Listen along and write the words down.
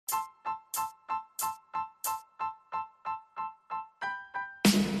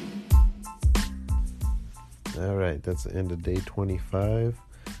All right, that's the end of day 25.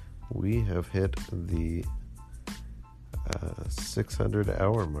 We have hit the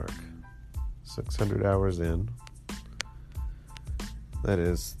 600-hour mark. 600 hours in. That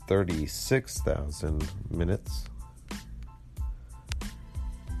is 36,000 minutes.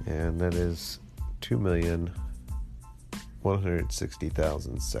 And that is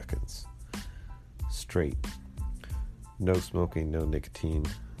 2,160,000 seconds. Straight. No smoking, no nicotine.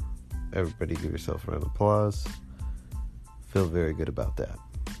 Everybody give yourself a round of applause. Feel very good about that.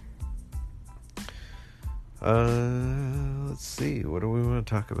 Let's see. What do we want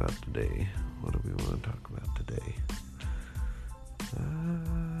to talk about today?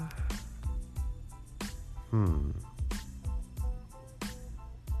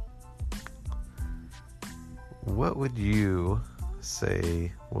 What would you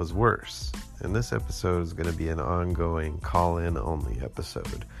say was worse? And this episode is going to be an ongoing call-in only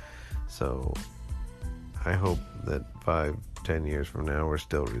episode. So I hope that 5-10 years from now we're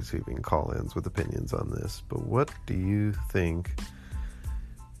still receiving call-ins with opinions on this. But what do you think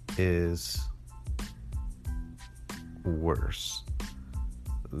is worse?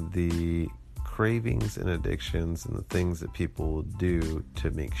 The cravings and addictions and the things that people will do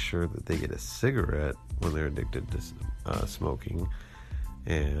to make sure that they get a cigarette when they're addicted to smoking,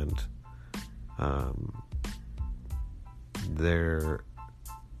 and they're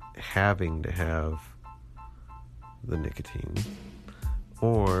having to have the nicotine,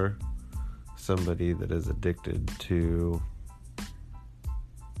 or somebody that is addicted to,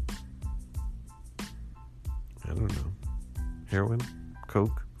 I don't know, heroin,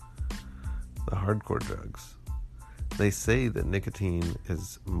 coke, the hardcore drugs. They say that nicotine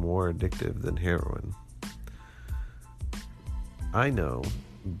is more addictive than heroin. I know,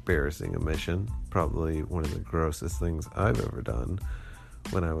 embarrassing admission, probably one of the grossest things I've ever done.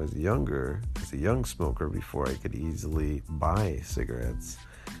 When I was younger, as a young smoker, before I could easily buy cigarettes,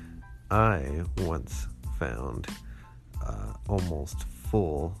 I once found almost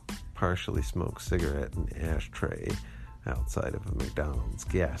full, partially smoked cigarette in an ashtray outside of a McDonald's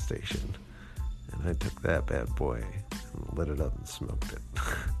gas station. And I took that bad boy and lit it up and smoked it.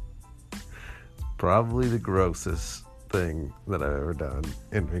 Probably the grossest thing that I've ever done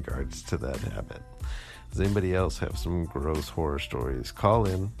in regards to that habit. Does anybody else have some gross horror stories? Call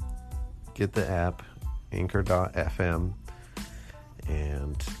in, get the app, anchor.fm,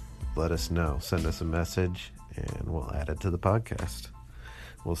 and let us know. Send us a message, and we'll add it to the podcast.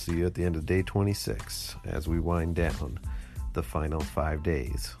 We'll see you at the end of day 26 as we wind down the final 5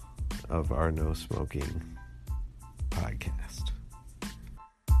 days of our no smoking